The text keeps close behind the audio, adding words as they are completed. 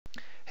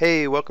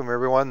Hey, welcome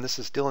everyone. This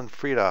is Dylan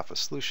Friedoff, a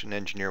solution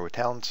engineer with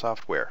Talend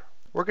Software.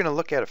 We're going to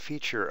look at a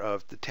feature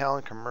of the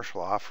Talend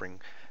commercial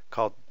offering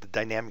called the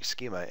Dynamic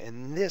Schema,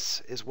 and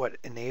this is what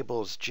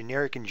enables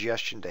generic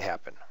ingestion to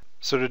happen.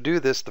 So to do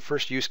this, the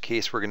first use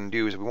case we're going to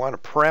do is we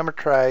want to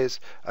parameterize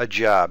a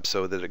job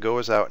so that it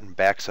goes out and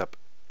backs up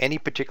any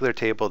particular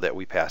table that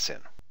we pass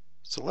in.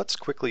 So let's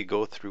quickly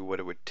go through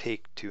what it would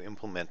take to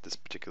implement this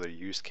particular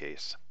use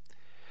case.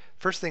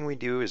 First thing we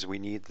do is we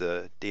need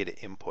the data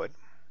input.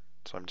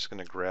 So I'm just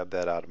going to grab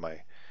that out of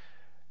my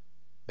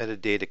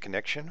metadata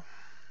connection.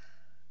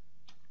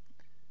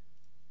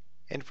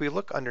 And if we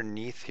look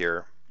underneath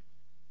here,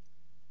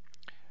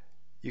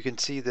 you can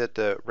see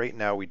that right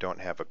now we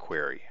don't have a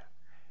query.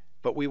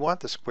 But we want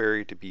this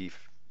query to be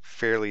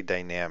fairly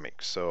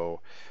dynamic.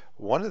 So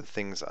one of the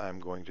things I'm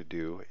going to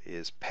do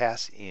is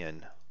pass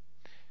in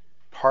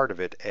part of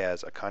it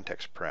as a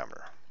context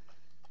parameter.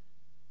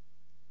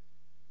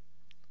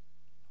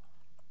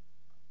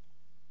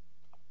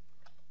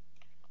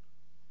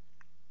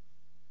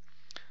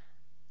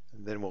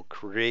 And then we'll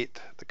create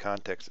the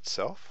context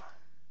itself.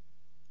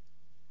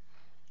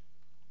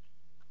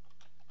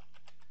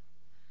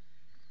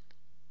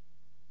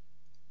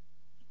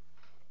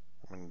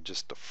 I'm going to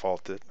just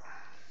default it.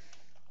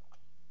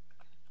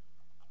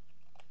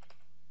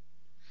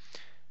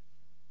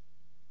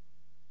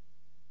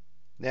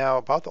 Now,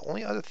 about the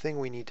only other thing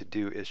we need to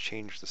do is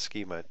change the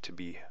schema to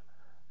be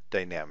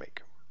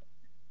dynamic.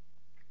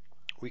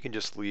 We can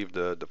just leave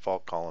the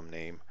default column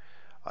name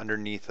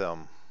underneath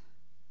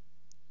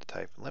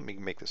type. Let me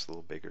make this a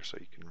little bigger so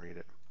you can read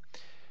it.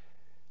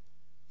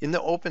 In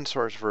the open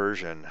source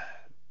version,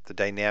 the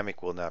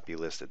dynamic will not be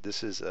listed.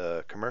 This is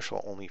a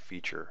commercial only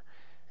feature.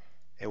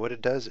 And what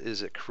it does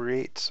is it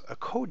creates a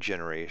code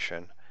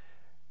generation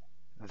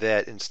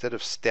that instead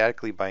of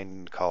statically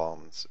binding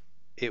columns,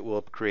 it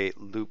will create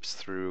loops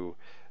through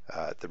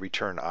the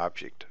return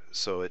object.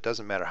 So it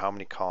doesn't matter how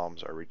many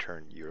columns are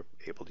returned, you're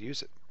able to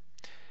use it.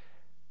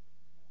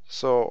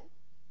 So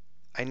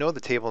I know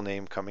the table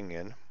name coming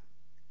in.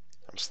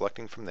 I'm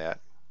selecting from that.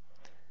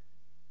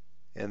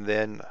 And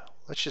then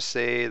let's just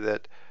say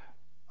that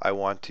I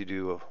want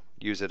to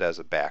use it as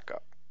a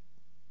backup.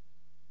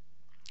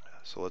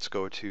 So let's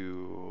go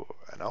to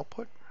an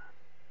output.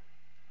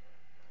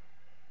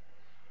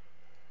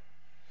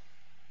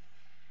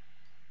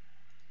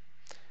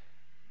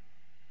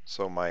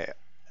 So let's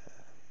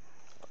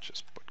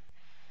just put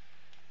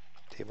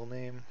table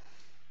name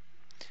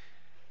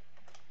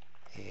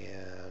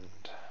and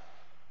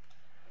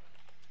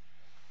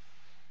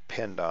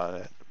append on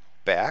it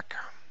back.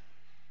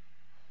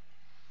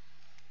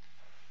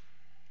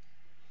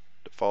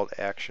 Default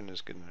action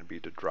is going to be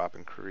to drop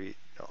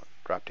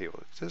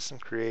table exists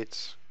and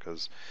creates,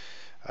 because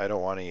I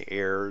don't want any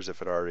errors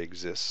if it already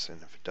exists,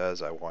 and if it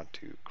does, I want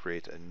to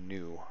create a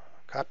new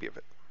copy of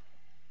it.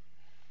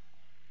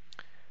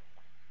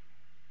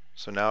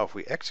 So now if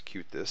we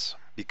execute this,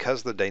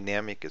 because the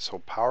dynamic is so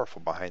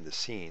powerful behind the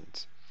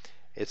scenes,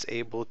 it's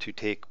able to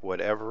take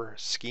whatever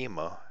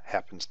schema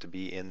happens to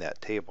be in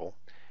that table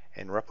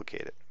and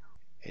replicate it.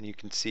 And you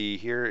can see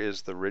here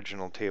is the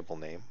original table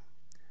name.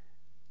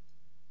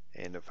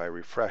 And if I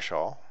refresh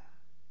all,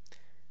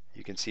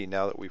 you can see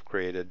now that we've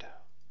created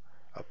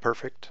a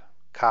perfect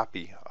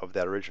copy of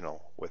that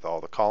original with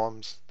all the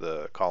columns,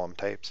 the column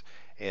types,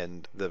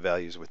 and the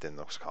values within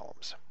those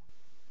columns.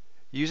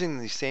 Using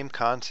these same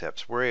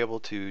concepts, we're able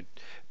to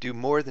do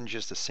more than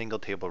just a single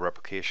table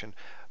replication,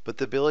 but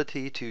the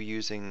ability to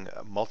using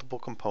multiple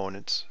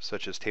components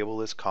such as table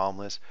list, column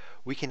list,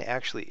 we can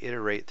actually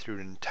iterate through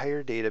an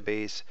entire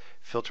database,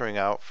 filtering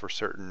out for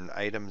certain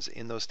items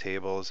in those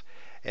tables,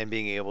 and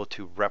being able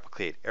to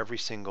replicate every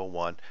single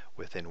one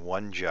within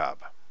one job.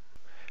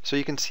 So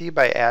you can see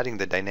by adding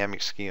the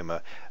dynamic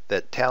schema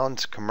that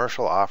Talend's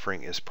commercial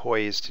offering is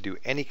poised to do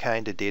any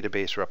kind of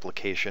database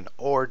replication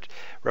or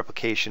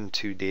replication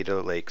to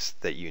data lakes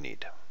that you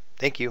need.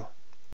 Thank you.